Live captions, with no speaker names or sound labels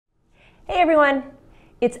everyone,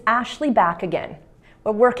 it's Ashley back again.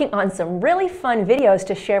 We're working on some really fun videos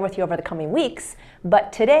to share with you over the coming weeks,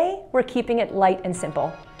 but today we're keeping it light and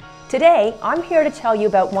simple. Today, I'm here to tell you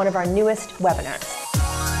about one of our newest webinars.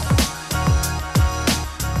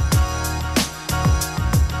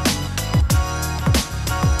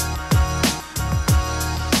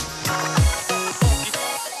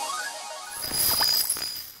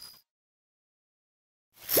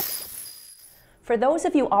 For those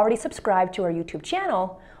of you already subscribed to our YouTube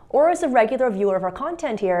channel, or as a regular viewer of our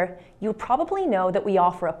content here, you probably know that we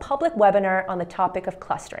offer a public webinar on the topic of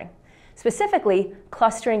clustering, specifically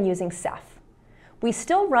clustering using Ceph. We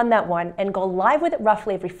still run that one and go live with it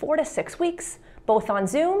roughly every 4 to 6 weeks, both on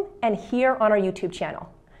Zoom and here on our YouTube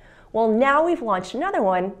channel. Well, now we've launched another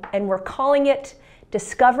one, and we're calling it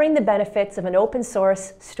Discovering the Benefits of an Open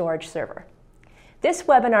Source Storage Server. This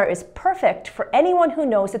webinar is perfect for anyone who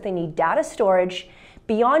knows that they need data storage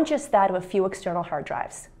beyond just that of a few external hard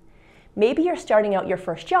drives. Maybe you're starting out your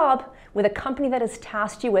first job with a company that has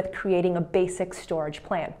tasked you with creating a basic storage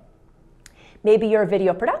plan. Maybe you're a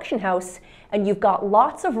video production house and you've got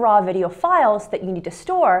lots of raw video files that you need to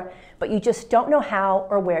store, but you just don't know how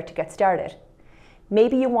or where to get started.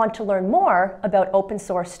 Maybe you want to learn more about open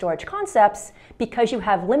source storage concepts because you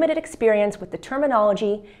have limited experience with the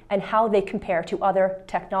terminology and how they compare to other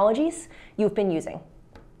technologies you've been using.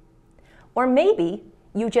 Or maybe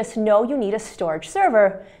you just know you need a storage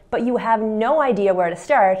server, but you have no idea where to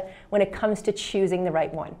start when it comes to choosing the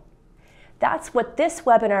right one. That's what this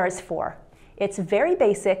webinar is for. It's very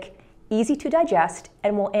basic, easy to digest,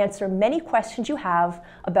 and will answer many questions you have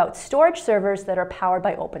about storage servers that are powered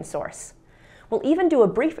by open source. We'll even do a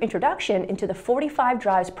brief introduction into the 45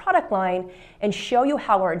 Drives product line and show you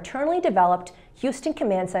how our internally developed Houston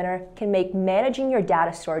Command Center can make managing your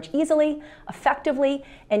data storage easily, effectively,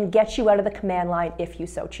 and get you out of the command line if you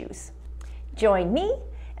so choose. Join me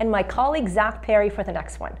and my colleague Zach Perry for the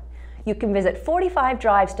next one. You can visit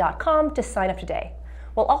 45drives.com to sign up today.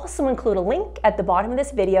 We'll also include a link at the bottom of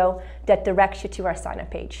this video that directs you to our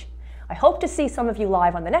sign-up page. I hope to see some of you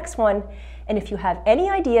live on the next one, and if you have any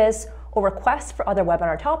ideas or requests for other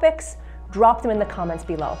webinar topics, drop them in the comments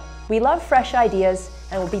below. We love fresh ideas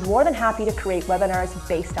and we'll be more than happy to create webinars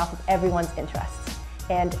based off of everyone's interests.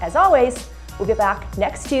 And as always, we'll be back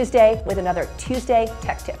next Tuesday with another Tuesday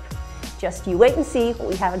Tech Tip. Just you wait and see what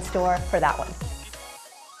we have in store for that one.